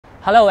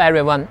Hello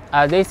everyone,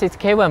 this is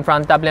Kevin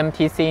from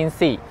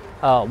WMTCNC.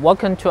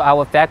 Welcome to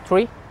our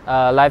factory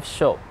live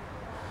show.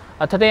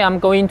 Today I'm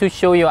going to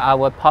show you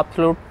our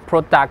popular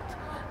product,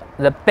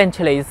 the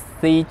benchlathe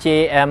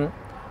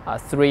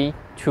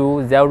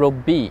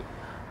CJM320B.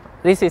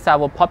 This is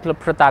our popular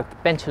product,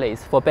 benchlathe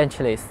for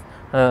benchlathe.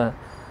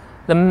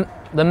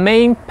 The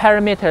main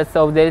parameters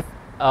of this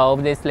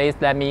lathe,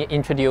 let me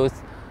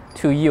introduce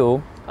to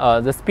you.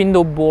 The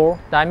spindle bore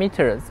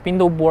diameter.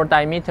 Spindle bore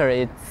diameter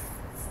is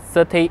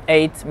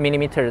 38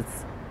 millimeters.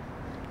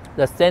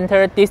 The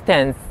center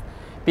distance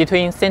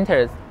between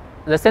centers,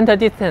 the center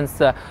distance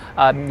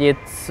is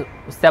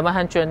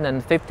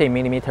 750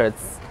 millimeters,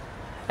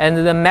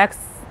 and the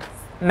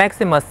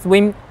maximum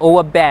swing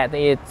over bed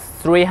is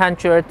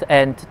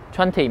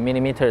 320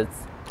 millimeters.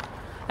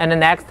 And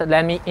next,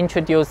 let me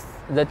introduce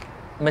the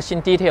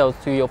machine details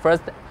to you.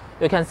 First,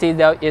 you can see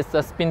there is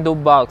a spindle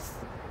box.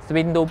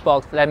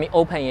 Let me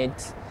open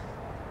it.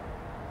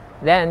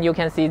 Then you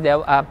can see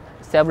there are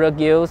several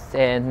gears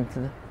and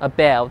a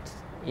belt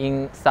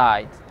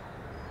inside.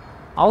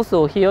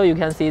 Also here you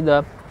can see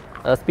the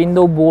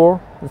spindle bore.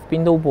 The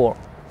spindle bore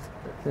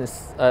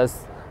is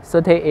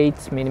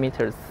 38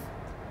 millimeters.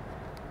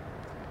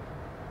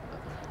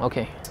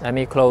 Okay, let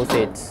me close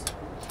it.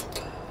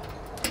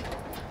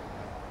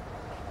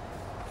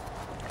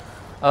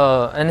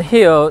 And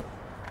here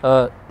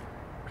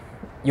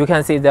you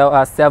can see there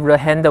are several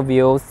handle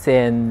wheels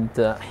and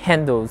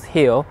handles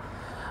here.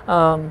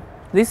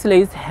 This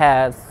lathe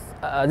has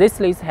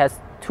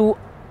two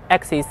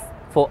axes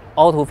for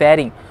auto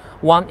threading.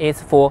 One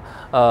is for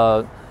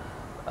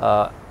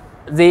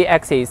Z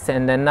axis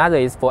and another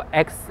is for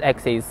X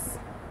axis.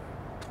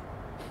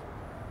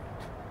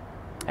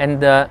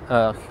 And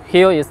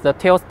here is the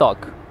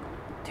tailstock.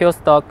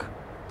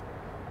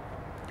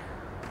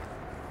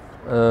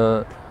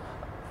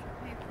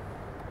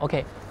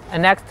 Okay,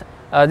 and next,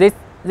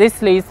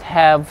 this lathe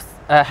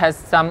has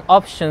some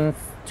options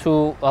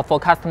for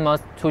customers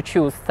to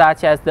choose,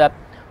 such as the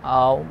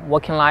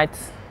working light,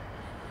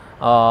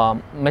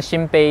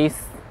 machine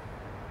base,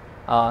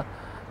 the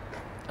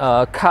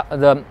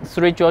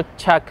 3-jaw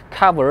chuck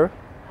cover,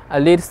 a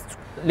lead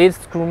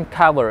screw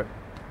cover,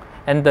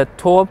 and the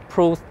toe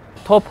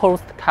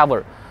post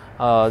cover.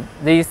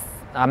 These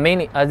are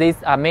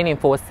mainly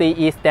for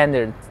CE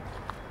standards.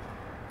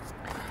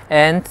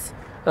 And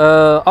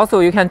also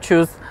you can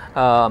choose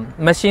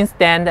machine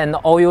stand and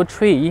oil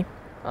tree,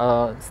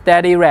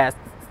 steady rest,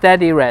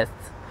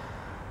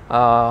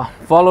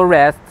 follow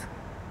rest,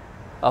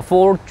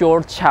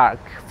 4-jaw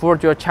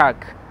chuck,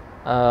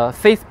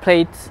 face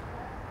plate,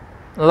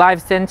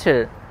 live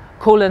center,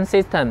 coolant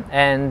system,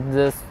 and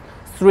the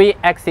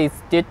 2-axis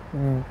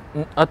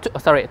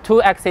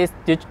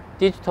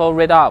digital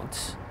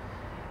readout.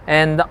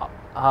 And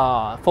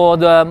for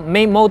the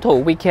main motor,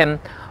 we can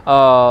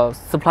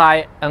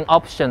supply an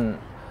option.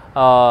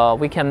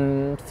 We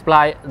can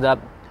supply a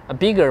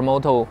bigger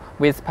motor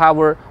with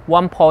power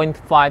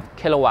 1.5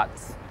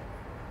 kilowatts.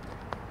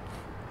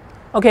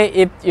 Okay,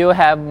 if you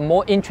have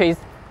more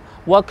interest,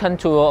 welcome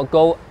to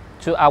go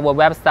to our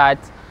website,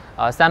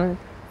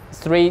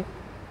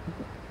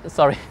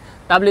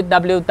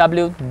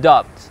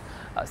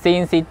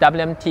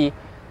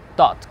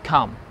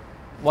 www.cncwmt.com.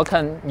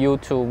 Welcome you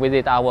to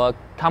visit our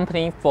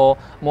company for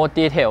more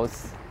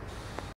details.